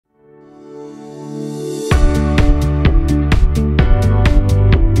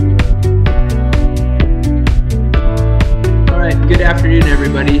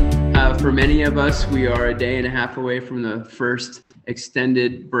For many of us, we are a day and a half away from the first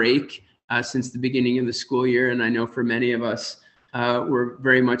extended break since the beginning of the school year. And I know for many of us, we're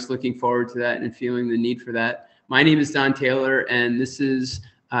very much looking forward to that and feeling the need for that. My name is Don Taylor, and this is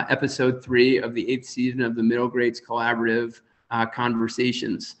episode 3 of the 8th season of the Middle Grades Collaborative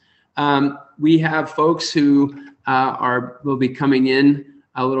Conversations. We have folks who will be coming in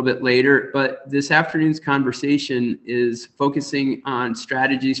a little bit later, but this afternoon's conversation is focusing on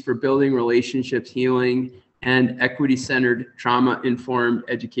strategies for building relationships, healing, and equity-centered trauma-informed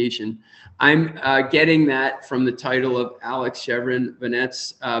education. I'm getting that from the title of Alex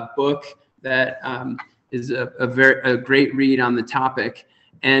Chevron-Vanette's book that is a great read on the topic.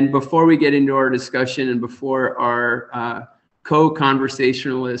 And before we get into our discussion and before our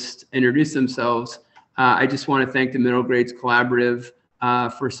co-conversationalists introduce themselves, I just want to thank the Middle Grades Collaborative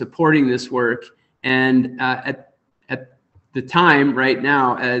for supporting this work. And at the time right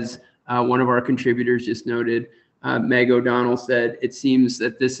now, as one of our contributors just noted, Meg O'Donnell said, it seems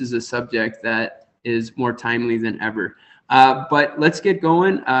that this is a subject that is more timely than ever. But let's get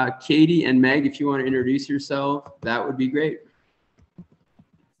going. Katie and Meg, if you want to introduce yourself, that would be great.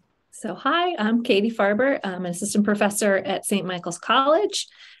 So hi, I'm Katie Farber. I'm an assistant professor at St. Michael's College,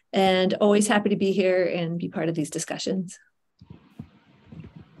 and always happy to be here and be part of these discussions.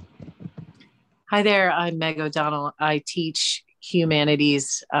 Hi there, I'm Meg O'Donnell. I teach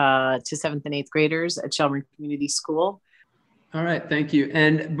humanities to 7th and 8th graders at Shelburne Community School. All right, thank you.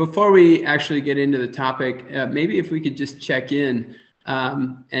 And before we actually get into the topic, maybe if we could just check in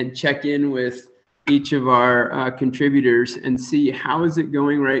with each of our contributors and see how is it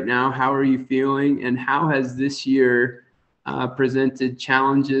going right now, how are you feeling, and how has this year presented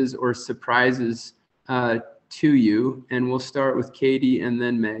challenges or surprises to you. And we'll start with Katie and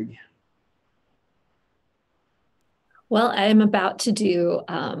then Meg. Well, I'm about to do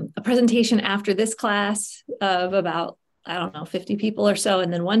a presentation after this class of about, 50 people or so,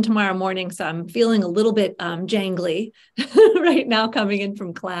 and then one tomorrow morning. So I'm feeling a little bit jangly right now coming in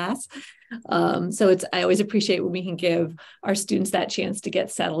from class. So I always appreciate when we can give our students that chance to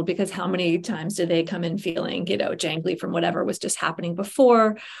get settled, because how many times do they come in feeling, jangly from whatever was just happening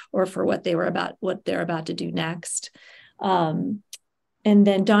before, or for what they're about to do next. And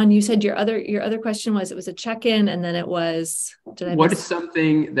then Don, you said your other question was, it was a check-in, and then it was, what is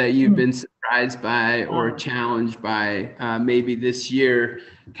something that you've been surprised by or challenged by maybe this year,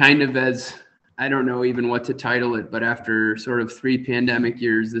 kind of as, I don't know even what to title it, but after sort of 3 pandemic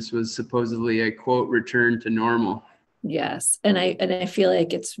years, this was supposedly a quote return to normal. Yes. And I feel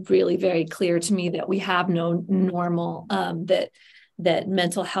like it's really very clear to me that we have no normal, that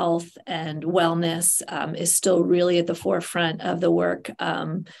mental health and wellness is still really at the forefront of the work,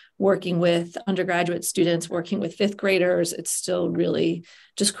 working with undergraduate students, working with 5th graders. It's still really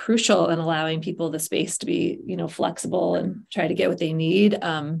just crucial in allowing people the space to be, flexible and try to get what they need.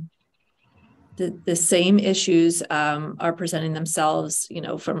 The same issues are presenting themselves,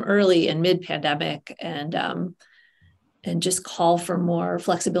 from early and mid-pandemic, and just call for more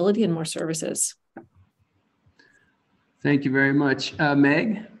flexibility and more services. Thank you very much.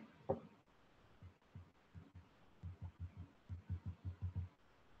 Meg?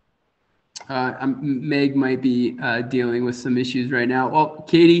 Meg might be dealing with some issues right now. Well,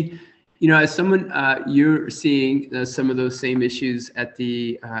 Katie, as someone, you're seeing some of those same issues at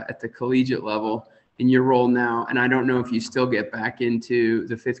the collegiate level in your role now, and I don't know if you still get back into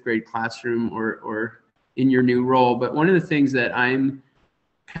the 5th grade classroom or in your new role, but one of the things that I'm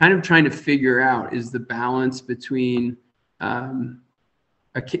kind of trying to figure out is the balance between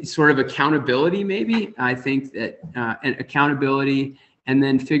sort of accountability, maybe. I think that and accountability, and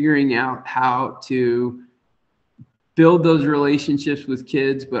then figuring out how to build those relationships with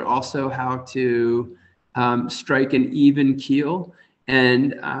kids, but also how to strike an even keel.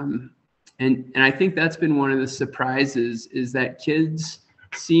 And I think that's been one of the surprises, is that kids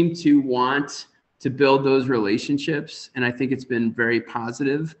seem to want to build those relationships, and I think it's been very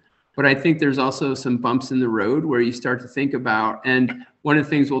positive. But I think there's also some bumps in the road where you start to think about, and one of the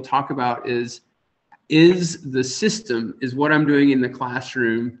things we'll talk about is the system, is what I'm doing in the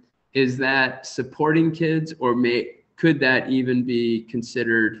classroom, is that supporting kids, or could that even be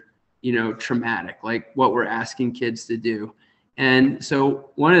considered, traumatic, like what we're asking kids to do? And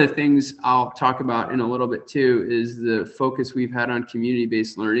so one of the things I'll talk about in a little bit too is the focus we've had on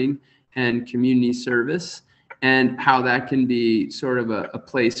community-based learning and community service, and how that can be sort of a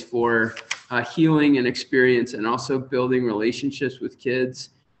place for healing and experience, and also building relationships with kids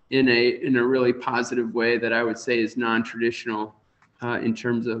in a really positive way that I would say is non-traditional in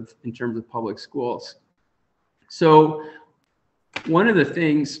terms of public schools. So one of the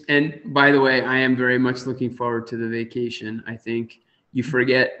things, and by the way, I am very much looking forward to the vacation. I think you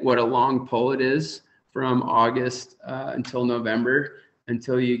forget what a long pull it is from August until November,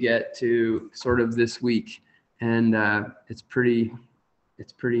 until you get to sort of this week, and it's pretty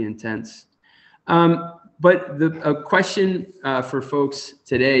intense. But a question for folks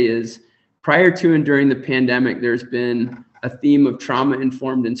today is, prior to and during the pandemic, there's been a theme of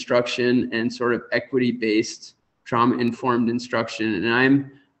trauma-informed instruction and sort of equity-based trauma-informed instruction. And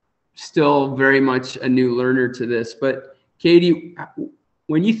I'm still very much a new learner to this. But Katie,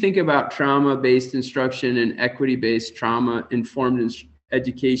 when you think about trauma-based instruction and equity-based trauma-informed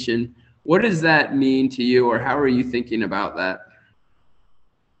education, what does that mean to you, or how are you thinking about that?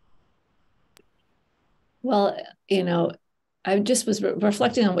 Well, I just was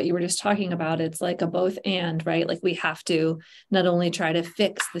reflecting on what you were just talking about. It's like a both and, right? Like we have to not only try to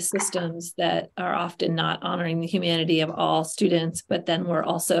fix the systems that are often not honoring the humanity of all students, but then we're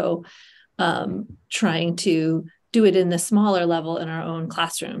also trying to do it in the smaller level in our own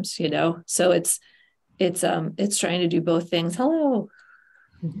classrooms, So it's trying to do both things. Hello.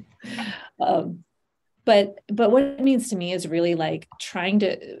 But what it means to me is really like trying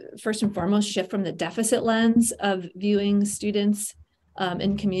to, first and foremost, shift from the deficit lens of viewing students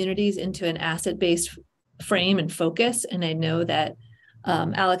and communities into an asset-based frame and focus. And I know that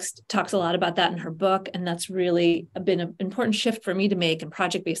Alex talks a lot about that in her book. And that's really been an important shift for me to make. And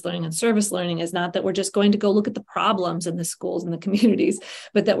project-based learning and service learning is not that we're just going to go look at the problems in the schools and the communities,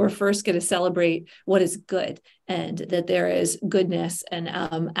 but that we're first going to celebrate what is good, and that there is goodness and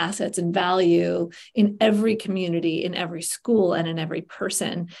assets and value in every community, in every school, and in every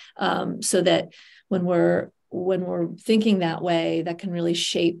person, so that when we're thinking that way, that can really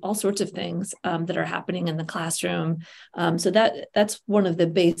shape all sorts of things that are happening in the classroom. So that's one of the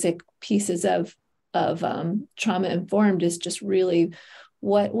basic pieces of trauma informed, is just really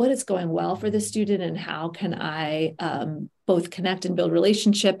what is going well for the student, and how can I both connect and build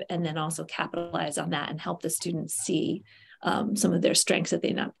relationship, and then also capitalize on that and help the students see some of their strengths that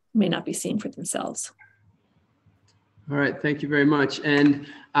they may not be seeing for themselves. All right, thank you very much. And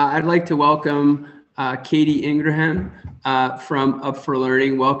I'd like to welcome Katie Ingraham from Up for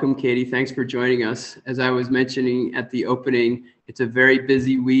Learning. Welcome, Katie. Thanks for joining us. As I was mentioning at the opening, it's a very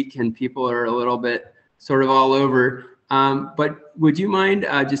busy week and people are a little bit sort of all over. But would you mind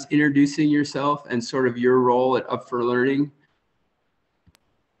just introducing yourself and sort of your role at Up for Learning?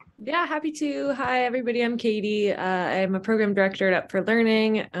 Yeah, happy to. Hi, everybody. I'm Katie. I'm a program director at Up for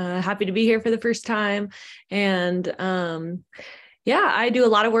Learning. Happy to be here for the first time. And yeah, I do a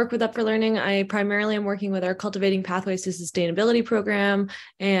lot of work with Up for Learning. I primarily am working with our Cultivating Pathways to Sustainability program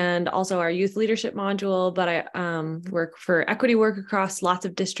and also our youth leadership module, but I work for equity work across lots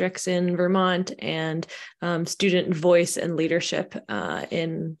of districts in Vermont, and student voice and leadership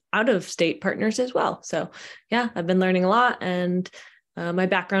in out-of-state partners as well. So yeah, I've been learning a lot, and my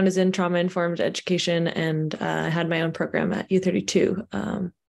background is in trauma-informed education, and I had my own program at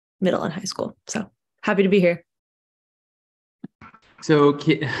U32 middle and high school. So happy to be here. So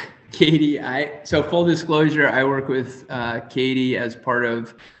Katie, so full disclosure, I work with Katie as part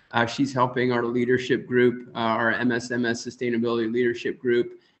of, she's helping our leadership group, our MSMS Sustainability Leadership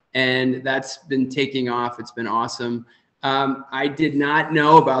Group, and that's been taking off. It's been awesome. I did not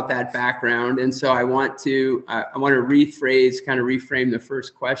know about that background, and so I want to rephrase, kind of reframe the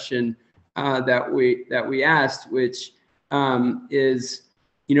first question that we asked, which is,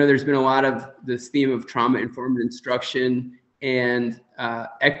 there's been a lot of this theme of trauma-informed instruction and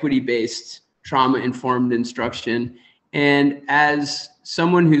equity-based trauma-informed instruction. And as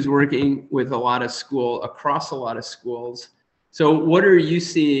someone who's working with across a lot of schools, so what are you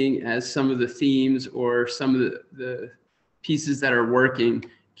seeing as some of the themes or some of the pieces that are working?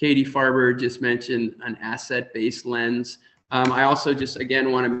 Katie Farber just mentioned an asset-based lens. I also just,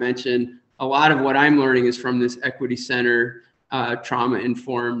 again, want to mention a lot of what I'm learning is from this Equity Center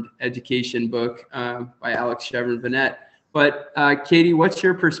trauma-informed education book by Alex Chevron-Bennett. But Katie, what's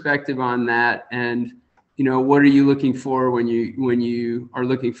your perspective on that? And what are you looking for when you are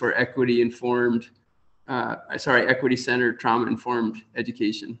looking for equity-centered trauma-informed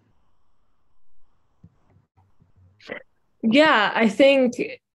education? Yeah, I think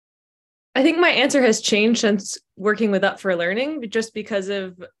my answer has changed since working with Up for Learning, just because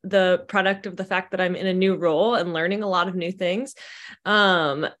of the product of the fact that I'm in a new role and learning a lot of new things.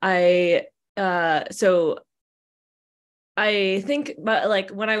 I think, but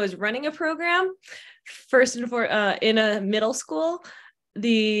like when I was running a program, first and foremost, in a middle school,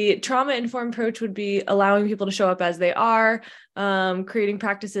 the trauma-informed approach would be allowing people to show up as they are, creating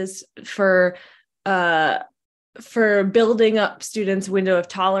practices for for building up students' window of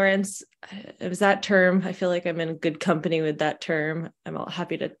tolerance. It was that term. I feel like I'm in good company with that term. I'm all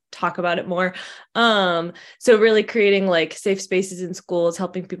happy to talk about it more. So really creating like safe spaces in schools,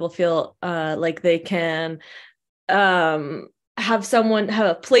 helping people feel like they can have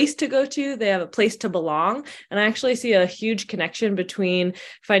a place to go to, they have a place to belong. And I actually see a huge connection between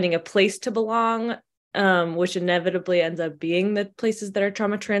finding a place to belong, which inevitably ends up being the places that are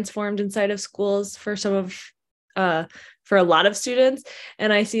trauma transformed inside of schools for for a lot of students.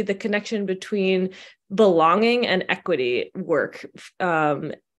 And I see the connection between belonging and equity work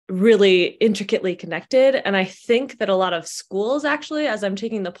really intricately connected. And I think that a lot of schools, actually, as I'm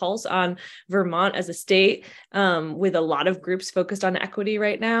taking the pulse on Vermont as a state, with a lot of groups focused on equity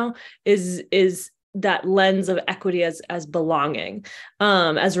right now, is that lens of equity as belonging,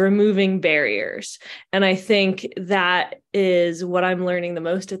 as removing barriers. And I think that is what I'm learning the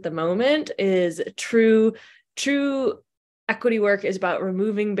most at the moment, is true equity work is about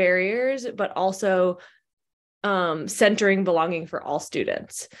removing barriers, but also centering belonging for all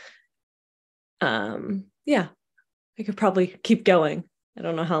students. Yeah, I could probably keep going. I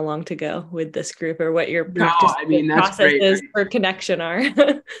don't know how long to go with this group or what your processes for connection are.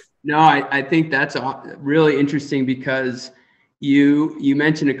 No, I think that's really interesting, because you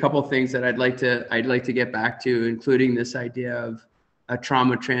mentioned a couple of things that I'd like to get back to, including this idea of a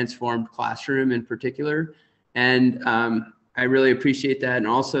trauma transformed classroom in particular. And I really appreciate that. And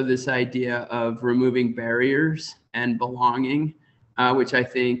also this idea of removing barriers and belonging, which I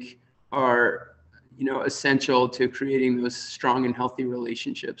think are, essential to creating those strong and healthy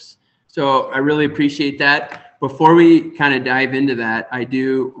relationships. So I really appreciate that. Before we kind of dive into that, I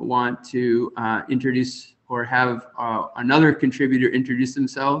do want to introduce, or have another contributor introduce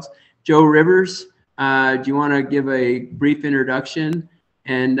themselves. Joe Rivers, do you want to give a brief introduction?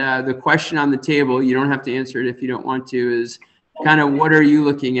 And the question on the table, you don't have to answer it if you don't want to, is kind of what are you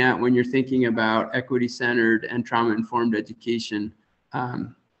looking at when you're thinking about equity-centered and trauma-informed education?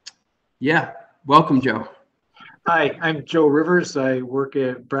 Yeah, welcome, Joe. Hi, I'm Joe Rivers. I work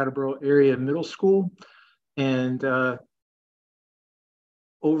at Brattleboro Area Middle School. And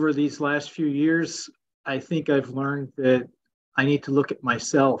over these last few years, I think I've learned that I need to look at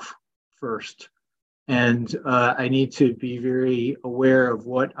myself first. And I need to be very aware of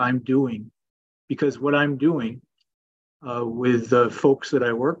what I'm doing, because what I'm doing with the folks that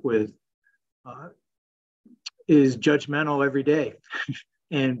I work with is judgmental every day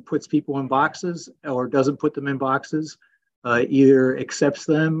and puts people in boxes or doesn't put them in boxes, either accepts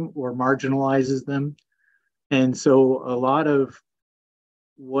them or marginalizes them. And so a lot of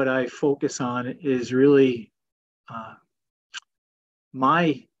what I focus on is really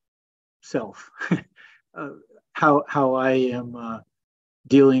myself. How I am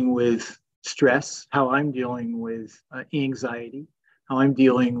dealing with stress, how I'm dealing with anxiety, how I'm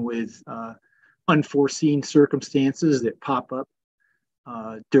dealing with unforeseen circumstances that pop up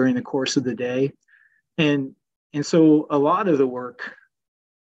during the course of the day. And so a lot of the work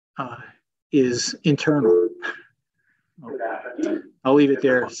is internal. I'll leave it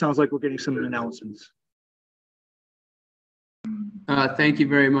there. Sounds like we're getting some announcements. Thank you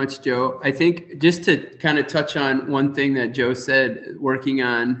very much, Joe. I think just to kind of touch on one thing that Joe said, working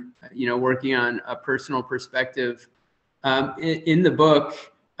on a personal perspective. In the book,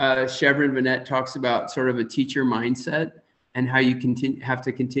 Chevron Vanette talks about sort of a teacher mindset and how you have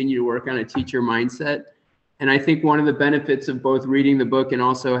to continue to work on a teacher mindset. And I think one of the benefits of both reading the book and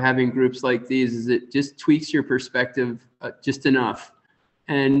also having groups like these is it just tweaks your perspective just enough.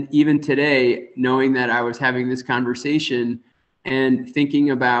 And even today, knowing that I was having this conversation and thinking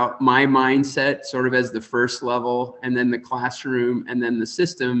about my mindset sort of as the first level, and then the classroom, and then the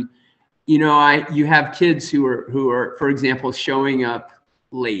system, you have kids who are, for example, showing up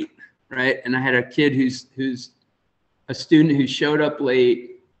late, right? And I had a kid who's a student who showed up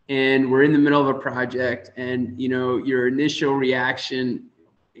late, and we're in the middle of a project, and your initial reaction,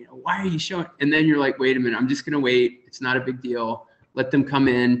 why are you showing? And then you're like, wait a minute, I'm just going to wait. It's not a big deal. Let them come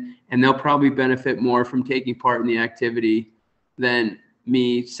in, and they'll probably benefit more from taking part in the activity than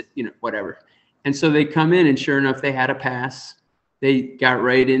me, whatever. And so they come in, and sure enough, they had a pass. They got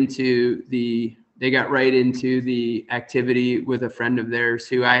right into the activity with a friend of theirs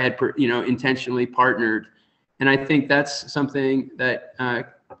who I had, intentionally partnered. And I think that's something that,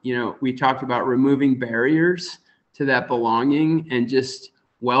 we talked about, removing barriers to that belonging and just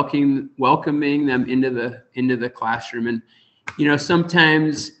welcoming them into the classroom. And,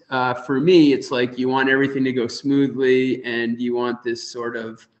 sometimes for me, it's like you want everything to go smoothly, and you want this sort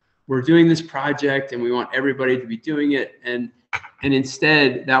of, we're doing this project and we want everybody to be doing it. And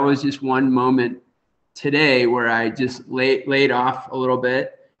instead, that was just one moment today where I just laid off a little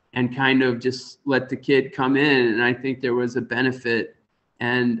bit and kind of just let the kid come in. And I think there was a benefit,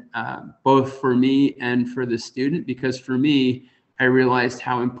 and both for me and for the student, because for me, I realized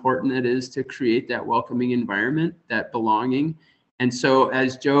how important it is to create that welcoming environment, that belonging. And so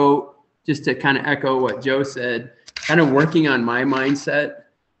as Joe, just to kind of echo what Joe said, kind of working on my mindset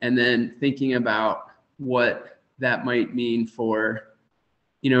and then thinking about what that might mean for,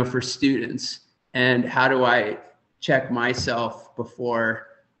 for students, and how do I check myself before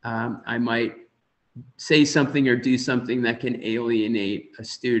I might say something or do something that can alienate a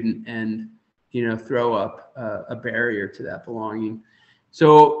student and, throw up a barrier to that belonging.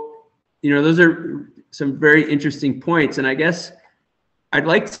 So, those are some very interesting points. And I guess I'd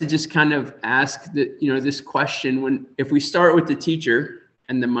like to just kind of ask this question: if we start with the teacher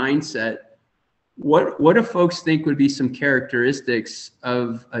and the mindset, what do folks think would be some characteristics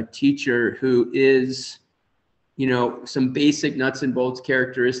of a teacher who is, some basic nuts and bolts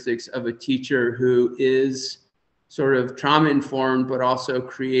characteristics of a teacher who is sort of trauma informed, but also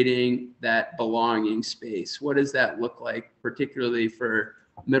creating that belonging space? What does that look like, particularly for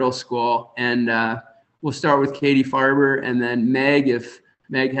middle school? And we'll start with Katie Farber, and then Meg, if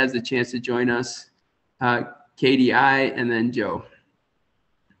Meg has the chance to join us, Katie I, and then Joe.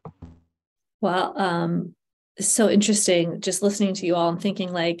 Well, so interesting just listening to you all and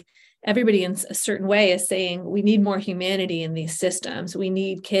thinking like everybody in a certain way is saying we need more humanity in these systems. We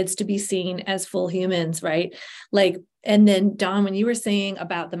need kids to be seen as full humans, right? Like, and then Don, when you were saying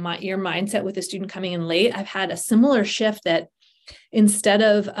about your mindset with the student coming in late, I've had a similar shift that instead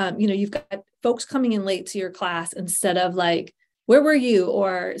of, you've got folks coming in late to your class, instead of like, where were you?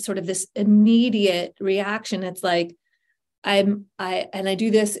 Or sort of this immediate reaction. It's like, I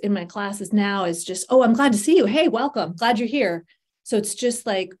do this in my classes now, is just, oh, I'm glad to see you. Hey, welcome. Glad you're here. So it's just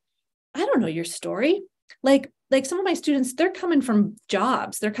like, I don't know your story. Like some of my students, they're coming from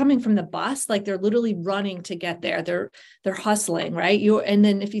jobs. They're coming from the bus. Like they're literally running to get there. They're hustling, right? And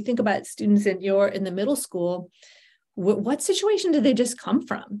then if you think about students in the middle school, what situation did they just come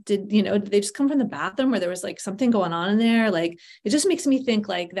from? Did they just come from the bathroom where there was like something going on in there? Like, it just makes me think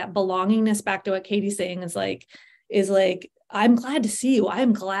like that belongingness, back to what Katie's saying, is like, I'm glad to see you.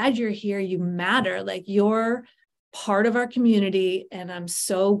 I'm glad you're here. You matter. Like, you're part of our community, and I'm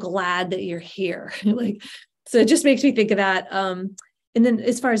so glad that you're here. Like, so it just makes me think of that. And then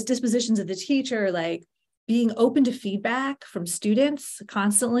as far as dispositions of the teacher, like being open to feedback from students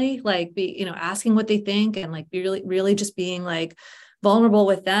constantly, like asking what they think, and like be really just being like vulnerable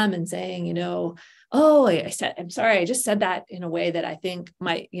with them and saying, oh, I'm sorry, I just said that in a way that I think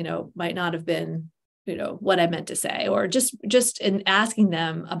might not have been what I meant to say, or just in asking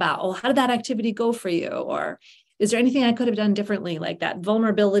them about, oh, how did that activity go for you? Or is there anything I could have done differently? Like that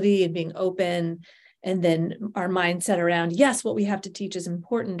vulnerability and being open. And then our mindset around, yes, what we have to teach is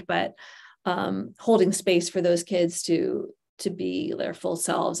important, but holding space for those kids to be their full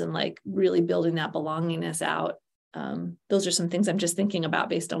selves and like really building that belongingness out. Those are some things I'm just thinking about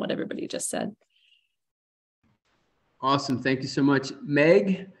based on what everybody just said. Awesome. Thank you so much.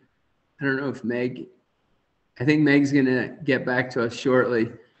 Meg, I don't know if I think Meg's going to get back to us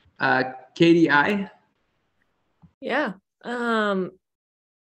shortly. Katie I? Yeah.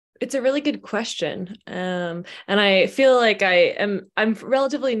 It's a really good question. And I feel like I'm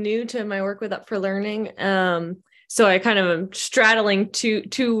relatively new to my work with Up for Learning. So I kind of am straddling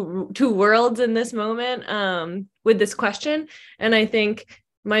two worlds in this moment with this question. And I think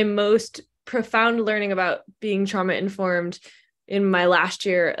my most profound learning about being trauma informed in my last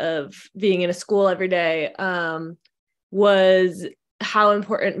year of being in a school every day was how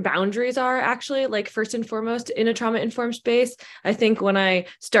important boundaries are, actually, like first and foremost in a trauma informed space. I think when I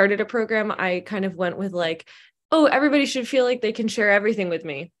started a program, I kind of went with like, oh, everybody should feel like they can share everything with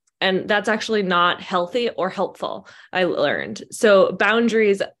me. And that's actually not healthy or helpful, I learned. So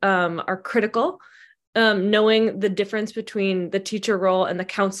boundaries are critical. Knowing the difference between the teacher role and the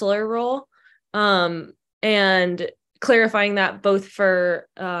counselor role, and clarifying that both for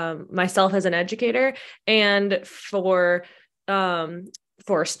myself as an educator and for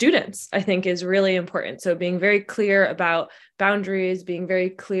students, I think is really important. So being very clear about boundaries, being very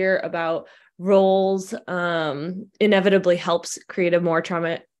clear about roles, inevitably helps create a more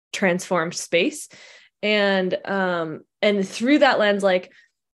trauma transformed space. And through that lens, like,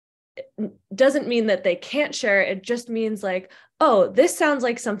 doesn't mean that they can't share. It just means like, oh, this sounds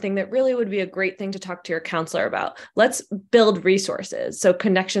like something that really would be a great thing to talk to your counselor about. Let's build resources. So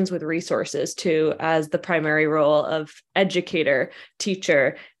connections with resources too, as the primary role of educator,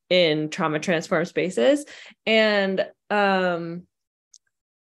 teacher in trauma transformed spaces. And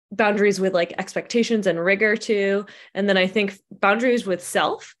boundaries with like expectations and rigor too. And then I think boundaries with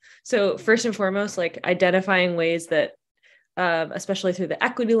self. So first and foremost, like identifying ways that, especially through the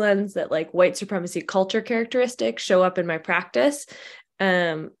equity lens, that like white supremacy culture characteristics show up in my practice.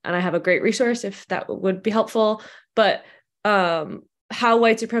 And I have a great resource if that would be helpful. But how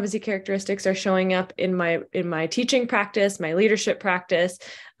white supremacy characteristics are showing up in my teaching practice, my leadership practice,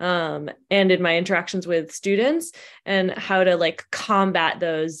 and in my interactions with students, and how to like combat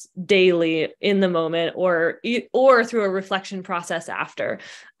those daily in the moment or through a reflection process after.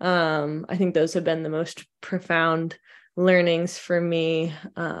 I think those have been the most profound learnings for me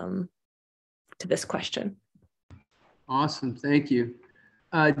to this question. Awesome. Thank you.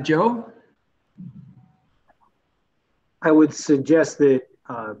 Joe? I would suggest that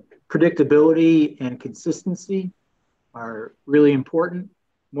predictability and consistency are really important,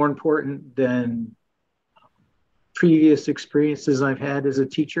 more important than previous experiences I've had as a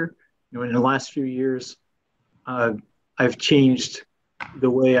teacher. You know, in the last few years, I've changed the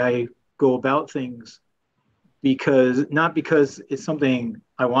way I go about things not because it's something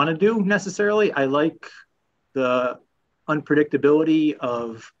I want to do necessarily. I like the unpredictability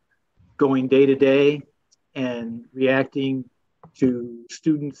of going day to day and reacting to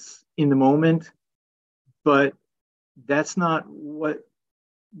students in the moment, but that's not what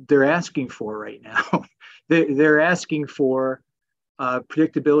they're asking for right now. They're asking for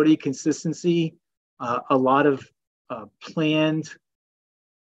predictability, consistency, a lot of planned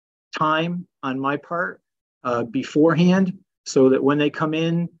time on my part beforehand, so that when they come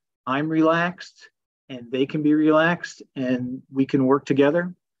in, I'm relaxed and they can be relaxed and we can work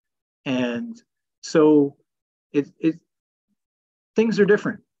together. And so things are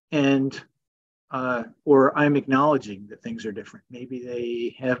different, and or I'm acknowledging that things are different. Maybe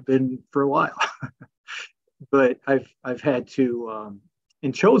they have been for a while, but I've had to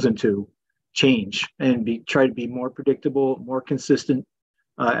and chosen to change and try to be more predictable, more consistent.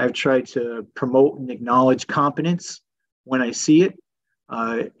 I've tried to promote and acknowledge competence when I see it,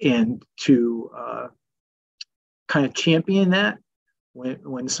 and to kind of champion that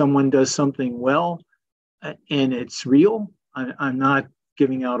when someone does something well and it's real. I'm not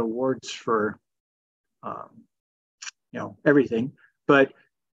giving out awards for everything, but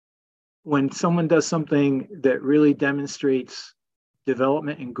when someone does something that really demonstrates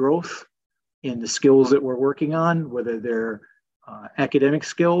development and growth in the skills that we're working on, whether they're academic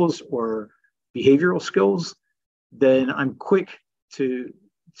skills or behavioral skills, then I'm quick to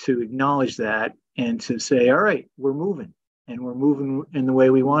acknowledge that and to say, all right, we're moving, and we're moving in the way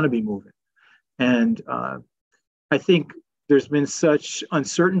we want to be moving. And I think there's been such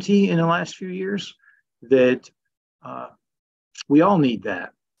uncertainty in the last few years that we all need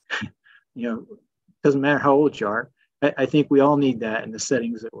that. Doesn't matter how old you are. I think we all need that in the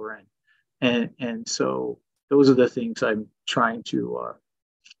settings that we're in. And so those are the things I'm trying to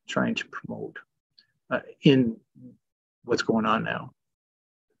promote in what's going on now.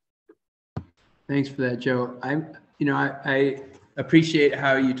 Thanks for that, Joe. I appreciate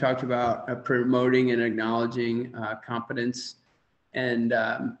how you talked about promoting and acknowledging competence, and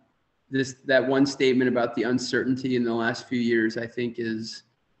that one statement about the uncertainty in the last few years, I think, is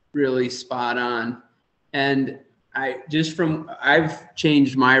really spot on. And I've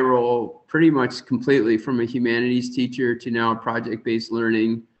changed my role pretty much completely from a humanities teacher to now a project-based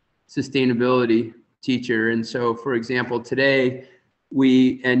learning sustainability teacher. And so, for example, today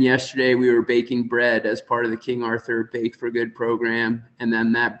and yesterday we were baking bread as part of the King Arthur Bake for Good program. And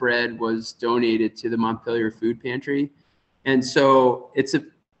then that bread was donated to the Montpelier Food Pantry. And so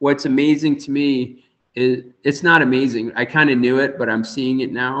what's amazing to me is, it's not amazing, I kind of knew it, but I'm seeing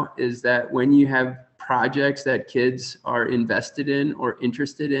it now, is that when you have projects that kids are invested in or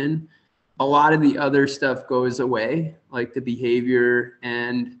interested in, a lot of the other stuff goes away, like the behavior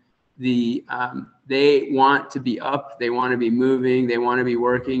and they want to be up, they want to be moving, they want to be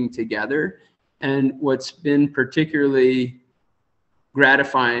working together. And what's been particularly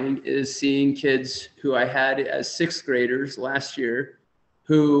gratifying is seeing kids who I had as sixth graders last year,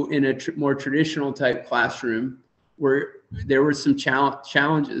 who in a more traditional type classroom, there were some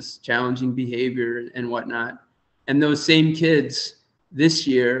challenging behavior and whatnot. And those same kids this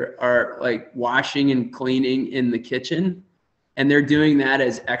year are like washing and cleaning in the kitchen, and they're doing that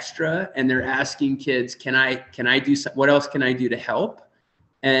as extra. And they're asking kids, can I do what else can I do to help?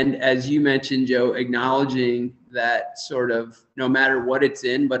 And as you mentioned, Joe, acknowledging that, sort of no matter what it's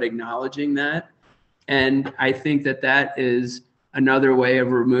in, but acknowledging that. And I think that is another way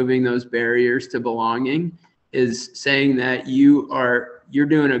of removing those barriers to belonging, is saying that you you're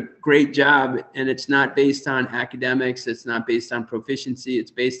doing a great job, and it's not based on academics. It's not based on proficiency.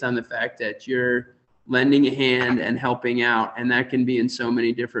 It's based on the fact that you're lending a hand and helping out. And that can be in so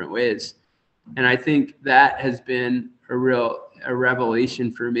many different ways. And I think that has been a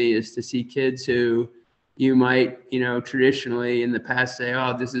revelation for me, is to see kids who you might, traditionally in the past say,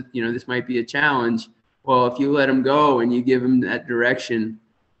 oh, this might be a challenge. Well, if you let them go and you give them that direction,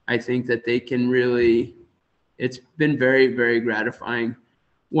 I think that they can really, it's been very, very gratifying.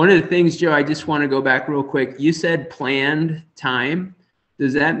 One of the things, Joe, I just want to go back real quick. You said planned time.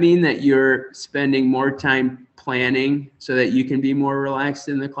 Does that mean that you're spending more time planning so that you can be more relaxed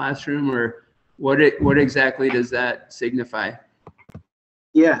in the classroom, or what exactly does that signify?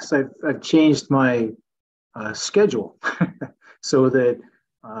 Yes, I've changed my schedule so that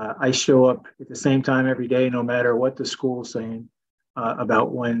I show up at the same time every day, no matter what the school's saying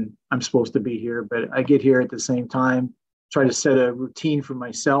about when I'm supposed to be here. But I get here at the same time, try to set a routine for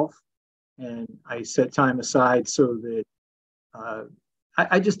myself, and I set time aside so that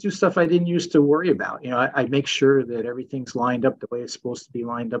I just do stuff I didn't used to worry about. I make sure that everything's lined up the way it's supposed to be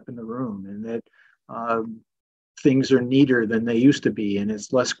lined up in the room, and that things are neater than they used to be, and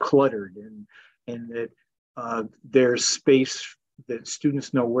it's less cluttered, and that there's space that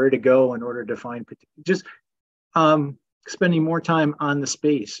students know where to go in order to find just spending more time on the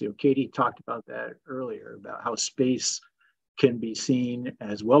space. Katie talked about that earlier, about how space can be seen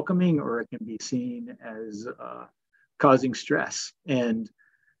as welcoming, or it can be seen as causing stress. And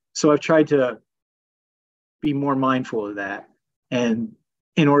so I've tried to be more mindful of that. And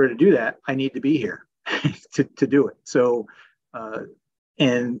in order to do that, I need to be here to do it. So,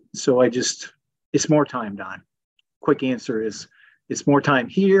 it's more time, Don. Quick answer is it's more time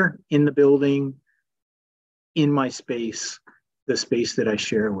here in the building, in my space, the space that I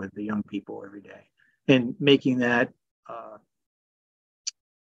share with the young people every day, and making that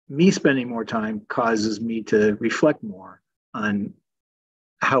me spending more time causes me to reflect more on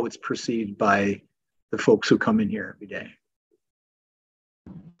how it's perceived by the folks who come in here every day.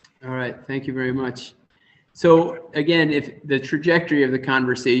 All right, thank you very much. So again, if the trajectory of the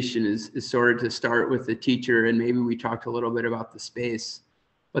conversation is sort of to start with the teacher, and maybe we talked a little bit about the space,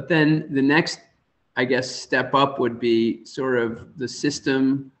 but then the next, I guess, step up would be sort of the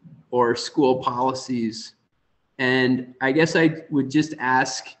system or school policies. And I guess I would just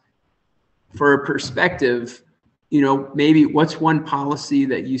ask for a perspective, maybe what's one policy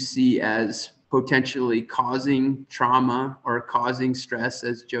that you see as potentially causing trauma or causing stress,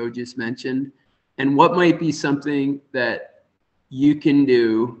 as Joe just mentioned? And what might be something that you can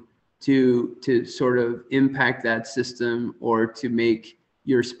do to sort of impact that system, or to make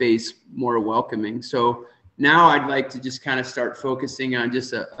your space more welcoming? So now I'd like to just kind of start focusing on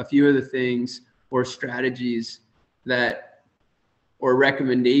just a few of the things or strategies or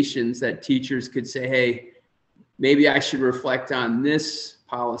recommendations that teachers could say, hey, maybe I should reflect on this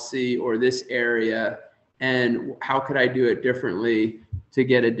policy or this area, and how could I do it differently to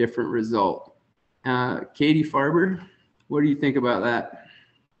get a different result? Katie Farber, what do you think about that?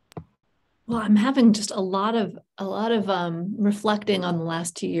 Well, I'm having just a lot of reflecting on the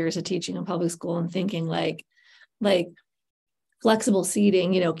last 2 years of teaching in public school, and thinking like flexible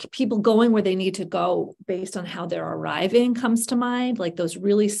seating, people going where they need to go based on how they're arriving comes to mind, like those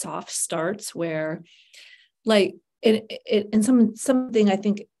really soft starts where, like, and something I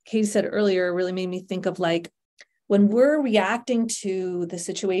think Katie said earlier really made me think of, like, when we're reacting to the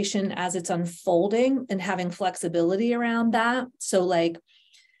situation as it's unfolding and having flexibility around that. So like,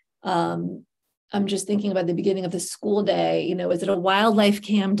 I'm just thinking about the beginning of the school day, is it a wildlife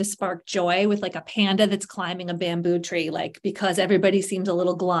cam to spark joy with like a panda that's climbing a bamboo tree, like because everybody seems a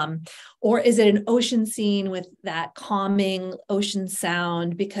little glum? Or is it an ocean scene with that calming ocean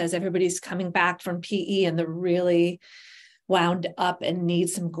sound because everybody's coming back from PE and they're really wound up and need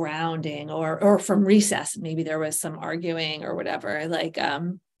some grounding? Or from recess, maybe there was some arguing or whatever. Like,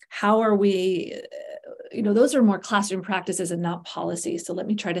 how are we, those are more classroom practices and not policies. So let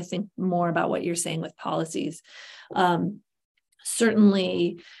me try to think more about what you're saying with policies.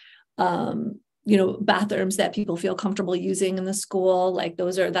 Certainly, bathrooms that people feel comfortable using in the school, like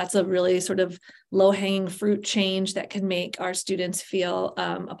that's a really sort of low-hanging fruit change that can make our students feel,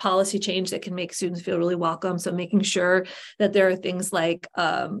 a policy change that can make students feel really welcome. So making sure that there are things like,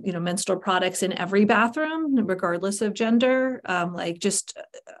 menstrual products in every bathroom, regardless of gender, like just,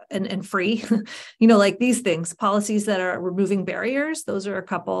 and free, like these things, policies that are removing barriers. Those are a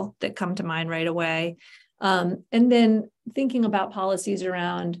couple that come to mind right away. And then thinking about policies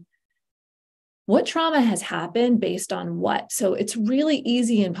around what trauma has happened based on what. So it's really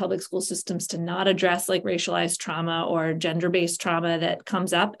easy in public school systems to not address like racialized trauma or gender-based trauma that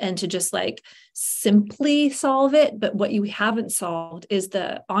comes up and to just like simply solve it. But what you haven't solved is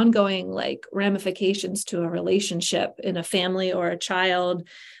the ongoing like ramifications to a relationship in a family or a child.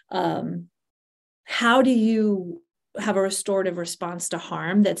 How do you have a restorative response to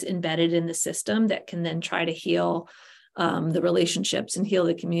harm that's embedded in the system that can then try to heal the relationships and heal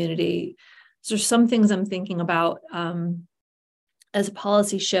the community? So there's some things I'm thinking about as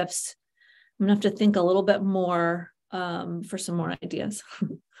policy shifts. I'm gonna have to think a little bit more for some more ideas.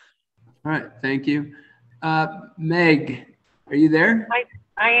 All right, thank you. Meg, are you there?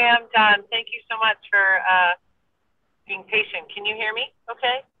 I am, Don. Thank you so much for being patient. Can you hear me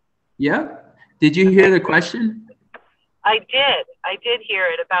okay? Yeah. Did you hear the question? I did hear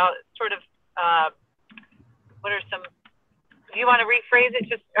it about sort of what are some, do you want to rephrase it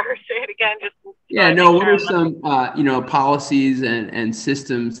just or say it again? Just yeah, no, what are some policies and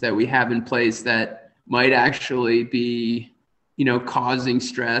systems that we have in place that might actually be, causing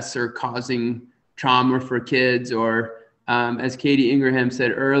stress or causing trauma for kids, or as Katie Ingraham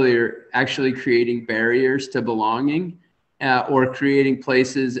said earlier, actually creating barriers to belonging or creating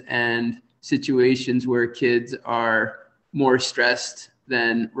places and situations where kids are more stressed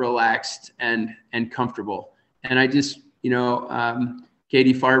than relaxed and comfortable. And I just,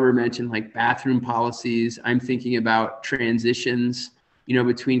 Katie Farber mentioned like bathroom policies. I'm thinking about transitions,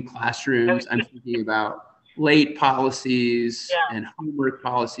 between classrooms. I'm thinking about late policies and homework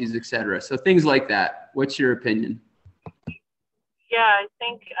policies, et cetera. So things like that. What's your opinion? Yeah, I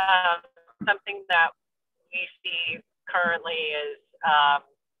think something that we see currently is,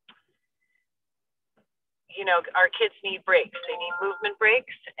 our kids need breaks. They need movement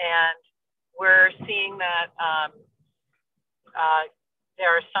breaks. And we're seeing that there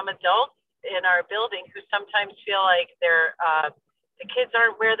are some adults in our building who sometimes feel like the kids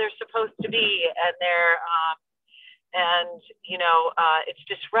aren't where they're supposed to be, and it's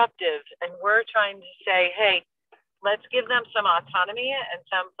disruptive. And we're trying to say, hey, let's give them some autonomy and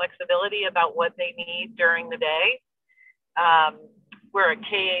some flexibility about what they need during the day. We're a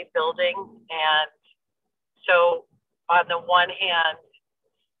K-8 building, and so on the one hand,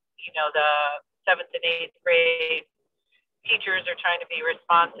 the 7th and 8th grade teachers are trying to be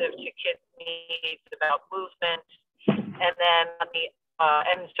responsive to kids' needs about movement, and then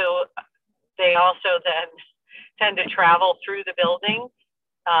and so they also then tend to travel through the building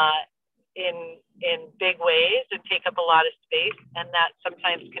in big ways and take up a lot of space, and that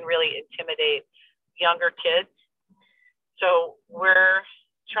sometimes can really intimidate younger kids. So we're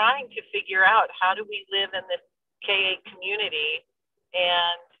trying to figure out, how do we live in this K-8 community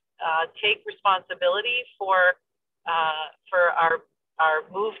and take responsibility for our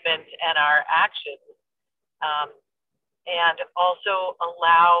movement and our actions, and also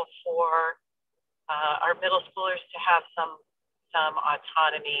allow for our middle schoolers to have some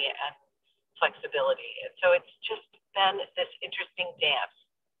autonomy and flexibility. And so it's just been this interesting dance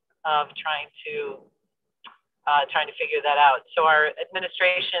of trying to figure that out. So our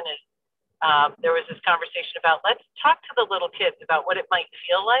administration is, there was this conversation about, let's talk to the little kids about what it might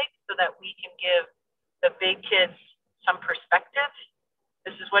feel like so that we can give the big kids some perspective.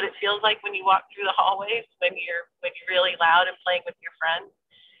 This is what it feels like when you walk through the hallways, when you're really loud and playing with your friends,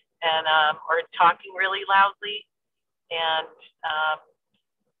 and or talking really loudly, and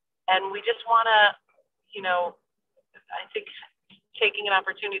we just want to, I think taking an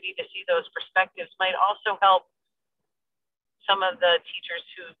opportunity to see those perspectives might also help some of the teachers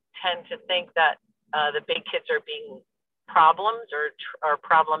who tend to think that the big kids are being problems or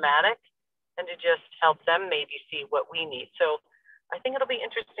problematic, and to just help them maybe see what we need. So I think it'll be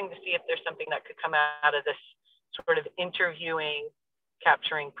interesting to see if there's something that could come out of this sort of interviewing,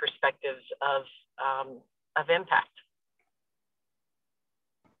 capturing perspectives of impact.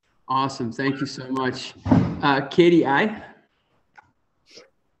 Awesome. Thank you so much. Katie,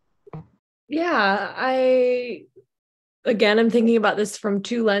 Yeah, I'm thinking about this from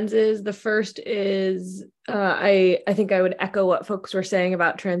two lenses. The first is, I think I would echo what folks were saying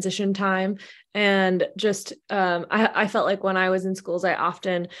about transition time. And just, I felt like when I was in schools, I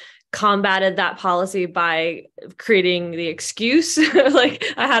often combated that policy by creating the excuse. Like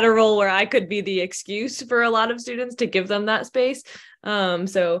I had a role where I could be the excuse for a lot of students to give them that space.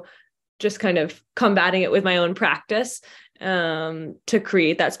 So just kind of combating it with my own practice to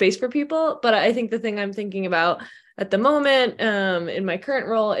create that space for people. But I think the thing I'm thinking about at the moment in my current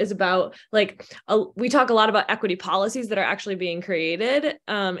role is about we talk a lot about equity policies that are actually being created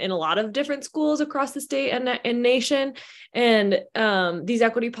in a lot of different schools across the state and nation. And these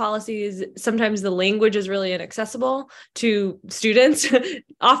equity policies, sometimes the language is really inaccessible to students.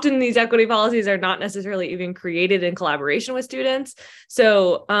 Often these equity policies are not necessarily even created in collaboration with students.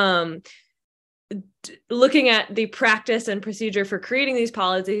 So looking at the practice and procedure for creating these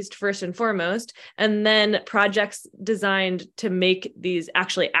policies first and foremost, and then projects designed to make these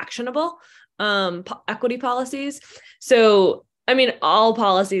actually actionable equity policies. So, I mean, all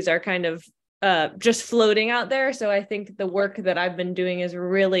policies are kind of just floating out there. So I think the work that I've been doing is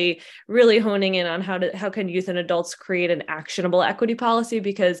really, really honing in on how can youth and adults create an actionable equity policy,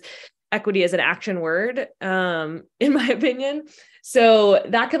 because equity is an action word, in my opinion. So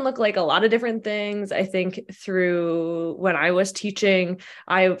that can look like a lot of different things. I think through when I was teaching,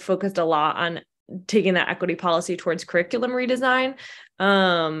 I focused a lot on taking that equity policy towards curriculum redesign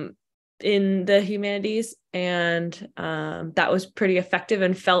in the humanities. And that was pretty effective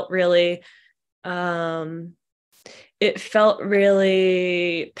and felt really, it felt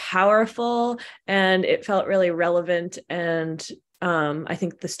really powerful, and it felt really relevant, and I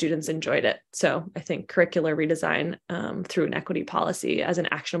think the students enjoyed it. So I think curricular redesign through an equity policy as an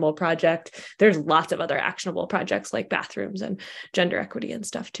actionable project. There's lots of other actionable projects like bathrooms and gender equity and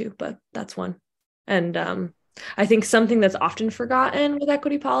stuff too, but that's one. And I think something that's often forgotten with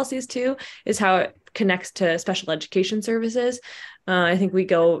equity policies too is how it connects to special education services. I think we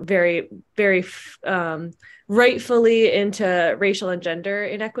go very, very rightfully into racial and gender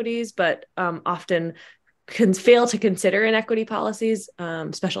inequities, but often can fail to consider in equity policies,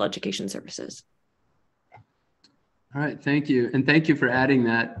 special education services. All right, thank you. And thank you for adding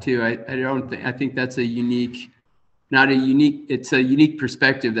that too. I think that's a unique, it's a unique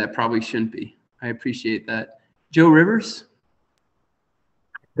perspective that probably shouldn't be. I appreciate that. Joe Rivers?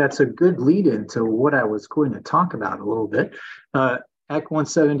 That's a good lead into what I was going to talk about a little bit. Act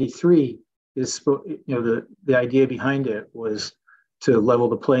 173 is, the idea behind it was to level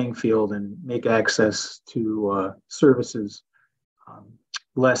the playing field and make access to services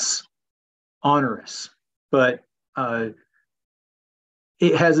less onerous. But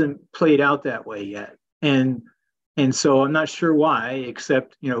it hasn't played out that way yet. And so I'm not sure why,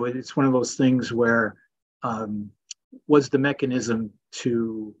 except, it's one of those things where was the mechanism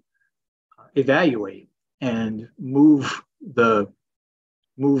to evaluate and move the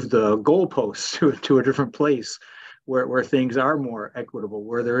goalposts to a different place where things are more equitable,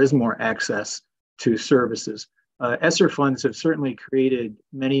 where there is more access to services. ESSER funds have certainly created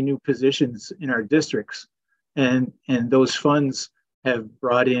many new positions in our districts, and those funds have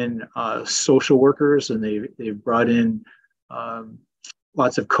brought in social workers, and they've brought in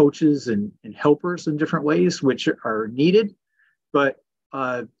lots of coaches and helpers in different ways, which are needed. But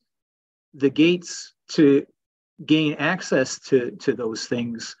the gates to gain access to those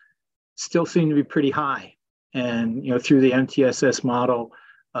things still seem to be pretty high. And through the MTSS model,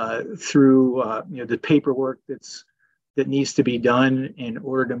 through the paperwork that needs to be done in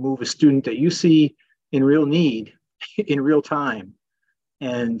order to move a student that you see in real need in real time,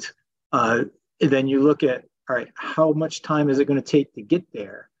 and then you look at, all right, how much time is it going to take to get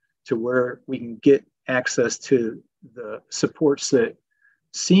there to where we can get access to the supports that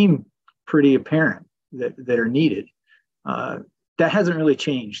seem pretty apparent that are needed? That hasn't really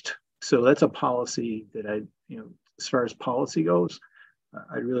changed. So that's a policy that as far as policy goes,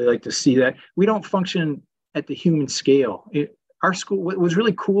 I'd really like to see that. We don't function at the human scale. Our school, what was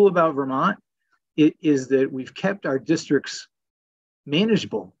really cool about Vermont is that we've kept our districts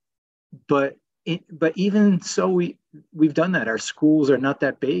manageable, but even so, we've done that. Our schools are not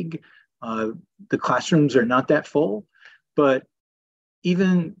that big. The classrooms are not that full, but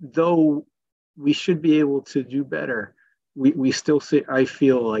even though we should be able to do better, we still I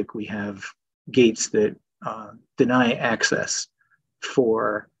feel like we have gates that deny access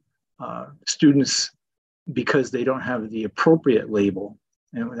for students because they don't have the appropriate label.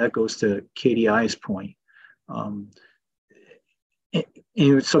 And that goes to KDI's point. And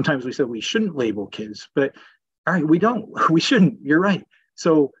sometimes we said we shouldn't label kids, but all right, we shouldn't, you're right.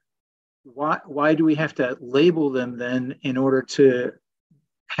 So why do we have to label them then in order to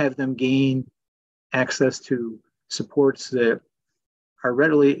have them gain access to supports that are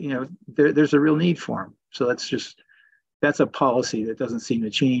readily, there's a real need for them. So that's a policy that doesn't seem to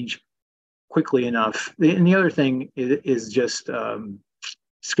change quickly enough. And the other thing is just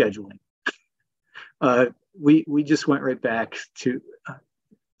scheduling. We just went right back to,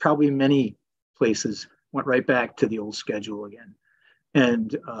 probably many places went right back to the old schedule again.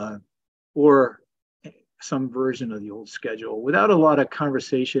 And, or some version of the old schedule without a lot of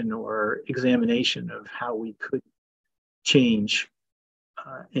conversation or examination of how we could change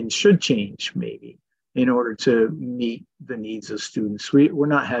and should change maybe in order to meet the needs of students. We're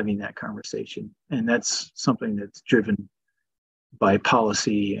not having that conversation, and that's something that's driven by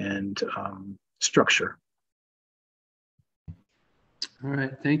policy and structure. All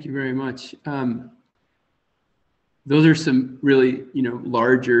right, thank you very much. Those are some really,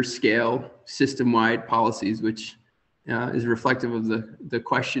 larger scale system-wide policies, which is reflective of the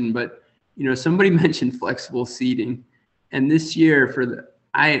question. But, somebody mentioned flexible seating, and this year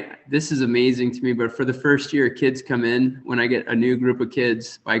this is amazing to me, but for the first year, kids come in, when I get a new group of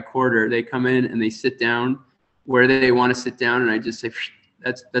kids by quarter, they come in and they sit down where they want to sit down. And I just say,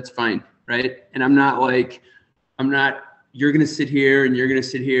 that's fine. Right. And I'm not, you're going to sit here and you're going to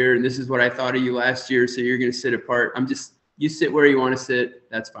sit here. And this is what I thought of you last year. So you're going to sit apart. You sit where you want to sit.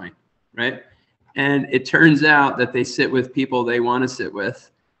 That's fine. Right. And it turns out that they sit with people they want to sit with.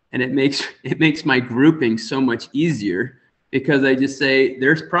 And it makes my grouping so much easier, because I just say,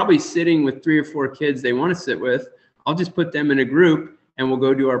 there's probably sitting with 3 or 4 kids they want to sit with. I'll just put them in a group and we'll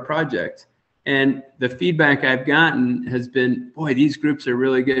go do our project. And the feedback I've gotten has been, boy, these groups are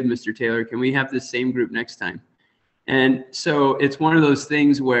really good, Mr. Taylor. Can we have this same group next time? And so it's one of those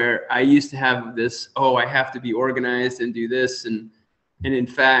things where I used to have this, I have to be organized and do this. And in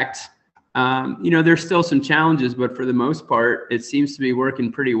fact, there's still some challenges, but for the most part, it seems to be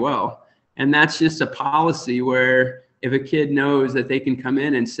working pretty well. And that's just a policy where if a kid knows that they can come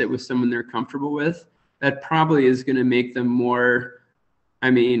in and sit with someone they're comfortable with, that probably is going to make them more,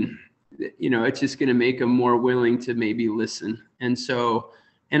 it's just going to make them more willing to maybe listen. And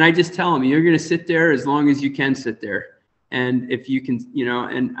I just tell them, you're going to sit there as long as you can sit there. And if you can,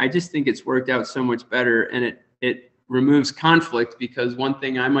 and I just think it's worked out so much better, and it removes conflict, because one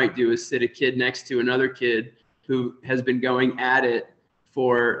thing I might do is sit a kid next to another kid who has been going at it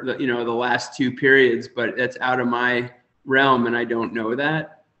for the last 2 periods, but that's out of my realm and I don't know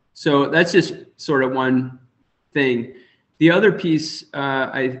that. So that's just sort of one thing. The other piece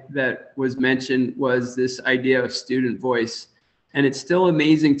that was mentioned was this idea of student voice. And it's still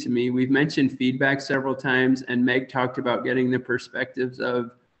amazing to me. We've mentioned feedback several times, and Meg talked about getting the perspectives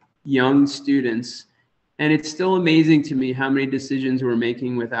of young students. And it's still amazing to me how many decisions we're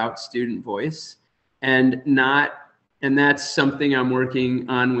making without student voice, and that's something I'm working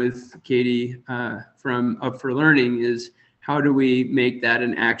on with Katie from Up for Learning, is how do we make that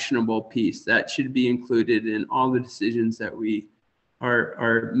an actionable piece that should be included in all the decisions that we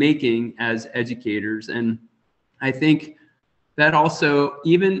are making as educators. And I think that also,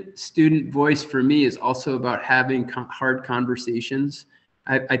 even student voice for me is also about having hard conversations.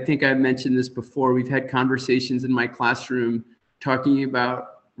 I think I've mentioned this before. We've had conversations in my classroom talking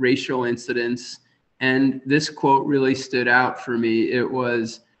about racial incidents. And this quote really stood out for me. It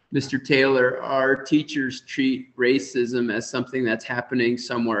was, Mr. Taylor, our teachers treat racism as something that's happening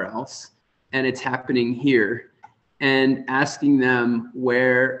somewhere else, and it's happening here. And asking them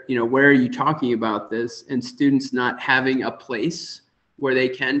where are you talking about this? And students not having a place where they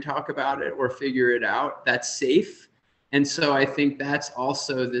can talk about it or figure it out that's safe. And so I think that's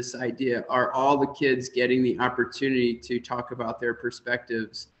also this idea, are all the kids getting the opportunity to talk about their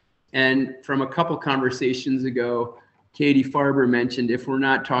perspectives? And from a couple conversations ago, Katie Farber mentioned, if we're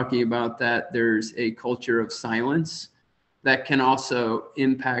not talking about that, there's a culture of silence that can also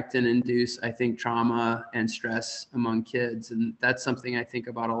impact and induce, I think, trauma and stress among kids. And that's something I think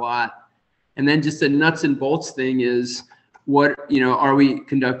about a lot. And then just a nuts and bolts thing is, are we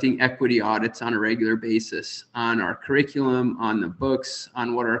conducting equity audits on a regular basis on our curriculum, on the books,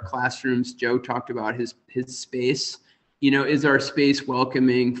 on what our classrooms? Joe talked about his space. Is our space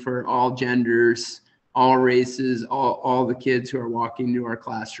welcoming for all genders, all races, all the kids who are walking into our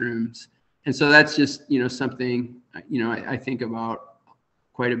classrooms? And so that's just, something, I think about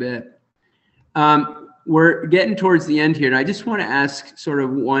quite a bit. We're getting towards the end here, and I just want to ask sort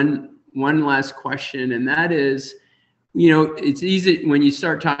of one last question, and that is, it's easy when you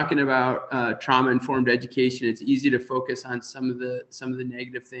start talking about trauma-informed education. It's easy to focus on some of the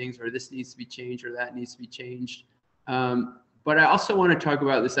negative things, or this needs to be changed, or that needs to be changed. But I also want to talk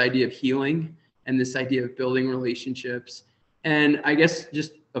about this idea of healing and this idea of building relationships. And I guess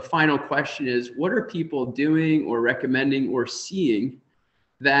just a final question is, what are people doing or recommending or seeing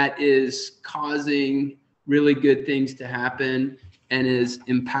that is causing really good things to happen and is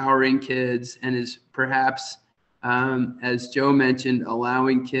empowering kids and is perhaps, as Joe mentioned,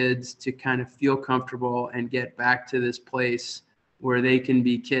 allowing kids to kind of feel comfortable and get back to this place where they can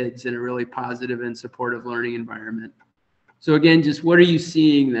be kids in a really positive and supportive learning environment? So again, just what are you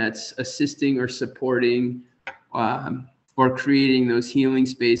seeing that's assisting or supporting or creating those healing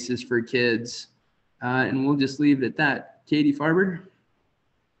spaces for kids? And we'll just leave it at that. Katie Farber?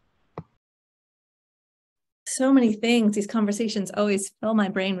 So many things. These conversations always fill my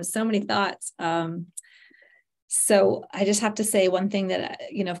brain with so many thoughts. So I just have to say one thing that,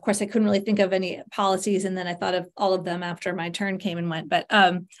 of course, I couldn't really think of any policies. And then I thought of all of them after my turn came and went. But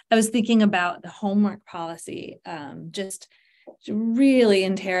I was thinking about the homework policy, just really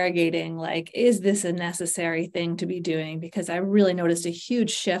interrogating, like, is this a necessary thing to be doing? Because I really noticed a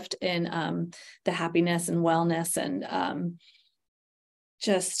huge shift in the happiness and wellness and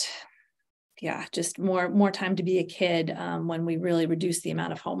just more time to be a kid when we really reduced the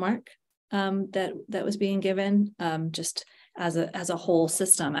amount of homework that was being given, just as a whole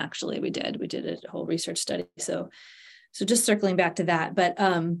system. Actually, we did a whole research study. So just circling back to that,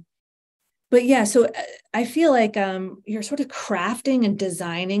 but yeah, so I feel like you're sort of crafting and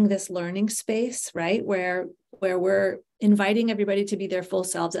designing this learning space, right? Where we're inviting everybody to be their full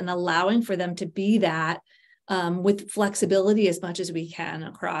selves and allowing for them to be that with flexibility as much as we can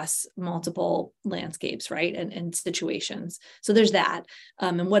across multiple landscapes, right? And situations. So there's that.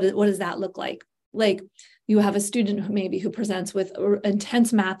 And what does that look like? Like, you have a student who presents with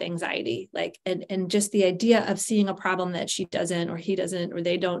intense math anxiety, and just the idea of seeing a problem that she doesn't, or he doesn't, or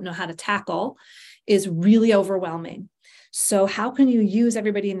they don't know how to tackle is really overwhelming. So how can you use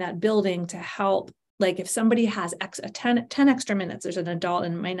everybody in that building to help? Like, if somebody has 10 extra minutes, there's an adult,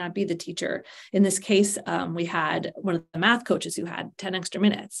 and it might not be the teacher. In this case, we had one of the math coaches who had 10 extra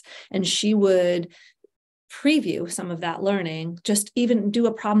minutes, and she would preview some of that learning, just even do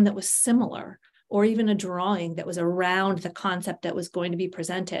a problem that was similar, or even a drawing that was around the concept that was going to be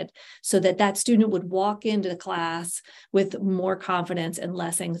presented, so that student would walk into the class with more confidence and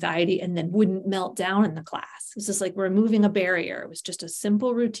less anxiety, and then wouldn't melt down in the class. It's just like removing a barrier. It was just a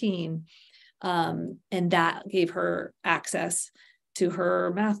simple routine. And that gave her access to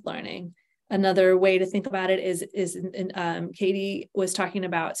her math learning. Another way to think about it is Katie was talking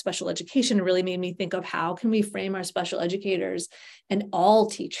about special education. It really made me think of how can we frame our special educators and all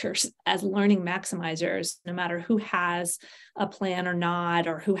teachers as learning maximizers, no matter who has a plan or not,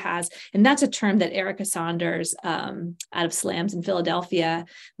 or who has, and that's a term that Erica Saunders out of SLAMS in Philadelphia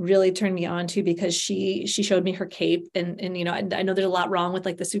really turned me on to, because she showed me her cape, and I know there's a lot wrong with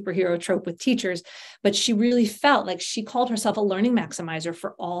like the superhero trope with teachers, but she really felt like she called herself a learning maximizer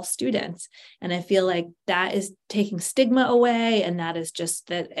for all students. And I feel like that is taking stigma away, and that is just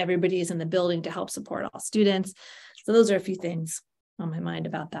that everybody is in the building to help support all students. So those are a few things on my mind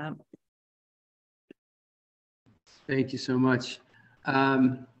about that. Thank you so much.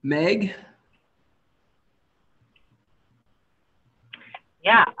 Meg?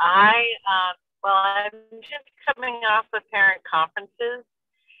 Yeah, I'm just coming off of parent conferences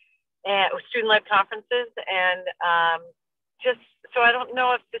and student-led conferences, and so I don't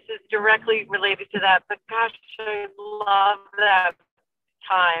know if this is directly related to that, but gosh, I love that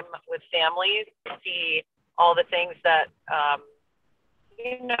time with families to see all the things that,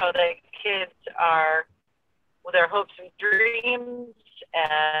 the kids are, their hopes and dreams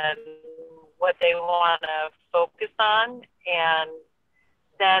and what they want to focus on. And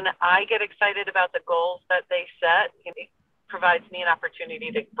then I get excited about the goals that they set. It provides me an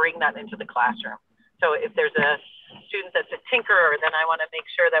opportunity to bring that into the classroom. So if there's a student that's a tinkerer, then I want to make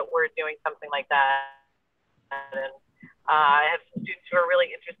sure that we're doing something like that. And I have some students who are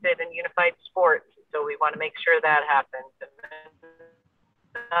really interested in unified sports, so we want to make sure that happens. And then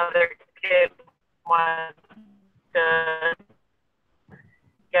another kid wants to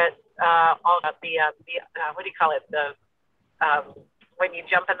get all of the what do you call it? When you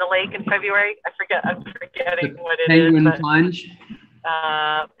jump in the lake in February, I'm forgetting what it is. Penguin plunge.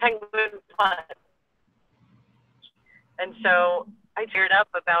 Penguin plunge. And so I teared up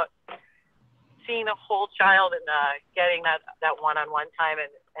about seeing a whole child and getting that one-on-one time,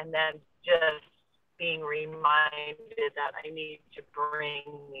 and then just being reminded that I need to bring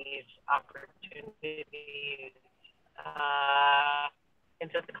these opportunities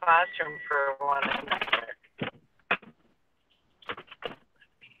into the classroom for one another.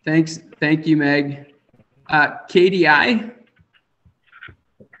 Thanks. Thank you, Meg. Katie,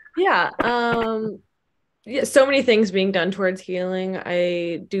 Yeah, so many things being done towards healing.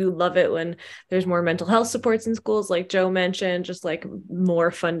 I do love it when there's more mental health supports in schools, like Joe mentioned, just like more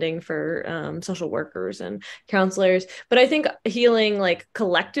funding for social workers and counselors. But I think healing like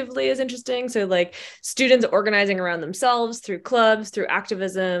collectively is interesting. So like students organizing around themselves through clubs, through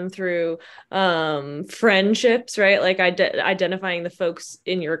activism, through friendships, right? Like identifying the folks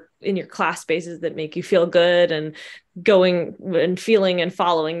in your class spaces that make you feel good, and going and feeling and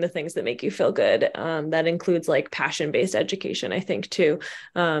following the things that make you feel good. That includes like passion-based education, I think, too,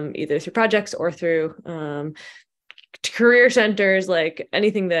 either through projects or through career centers, like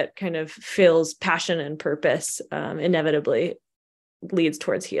anything that kind of feels passion and purpose inevitably leads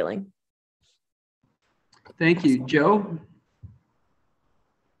towards healing. Thank you. Joe?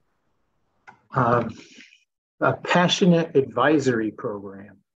 A passionate advisory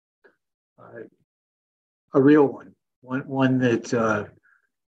program, a real one that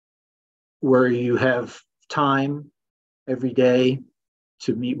where you have time every day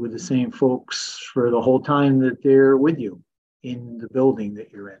to meet with the same folks for the whole time that they're with you in the building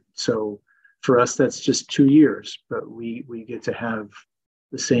that you're in. So for us, that's just 2 years, but we get to have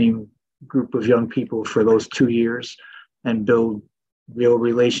the same group of young people for those 2 years and build real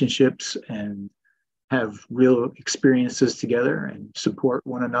relationships and have real experiences together and support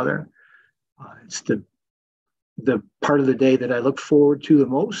one another. It's the part of the day that I look forward to the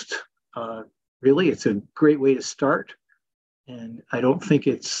most. Really, it's a great way to start. And I don't think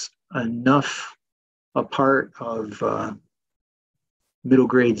it's enough a part of middle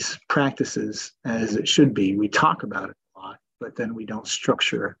grades practices as it should be. We talk about it a lot, but then we don't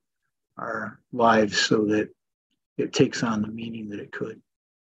structure our lives so that it takes on the meaning that it could.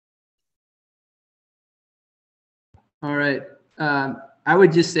 All right. I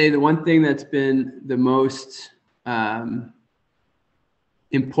would just say the one thing that's been the most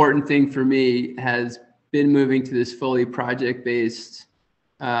important thing for me has been moving to this fully project-based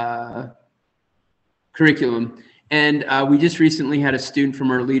curriculum. And we just recently had a student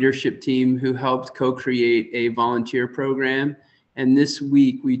from our leadership team who helped co-create a volunteer program. And this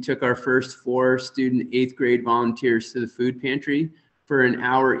week we took our first 4 student 8th grade volunteers to the food pantry for an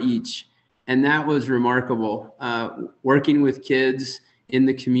hour each. And that was remarkable, working with kids in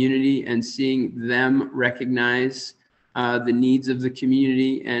the community and seeing them recognize the needs of the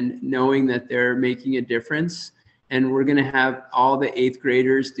community and knowing that they're making a difference. And we're going to have all the 8th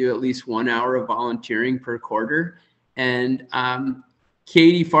graders do at least 1 hour of volunteering per quarter. And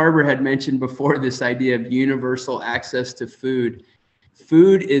Katie Farber had mentioned before this idea of universal access to food.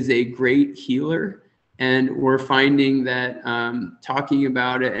 Food is a great healer. And we're finding that talking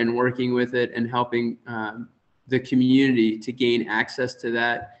about it and working with it and helping the community to gain access to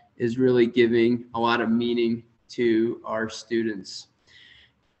that is really giving a lot of meaning to our students.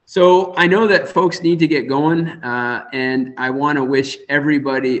 So I know that folks need to get going, and I want to wish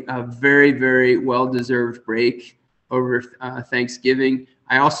everybody a very, very well-deserved break over Thanksgiving.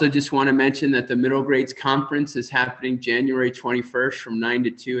 I also just want to mention that the Middle Grades Conference is happening January 21st from 9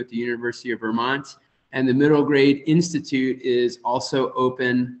 to 2 at the University of Vermont. And the Middle Grade Institute is also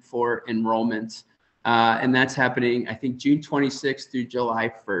open for enrollment. And that's happening, I think, June 26th through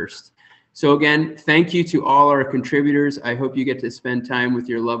July 1st. So again, thank you to all our contributors. I hope you get to spend time with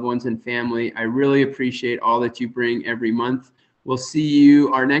your loved ones and family. I really appreciate all that you bring every month. We'll see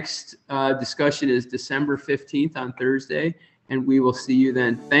you. Our next discussion is December 15th on Thursday, and we will see you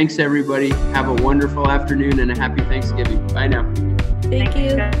then. Thanks, everybody. Have a wonderful afternoon and a happy Thanksgiving. Bye now. Thank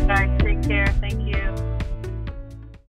you. Guys. Take care. Thank you.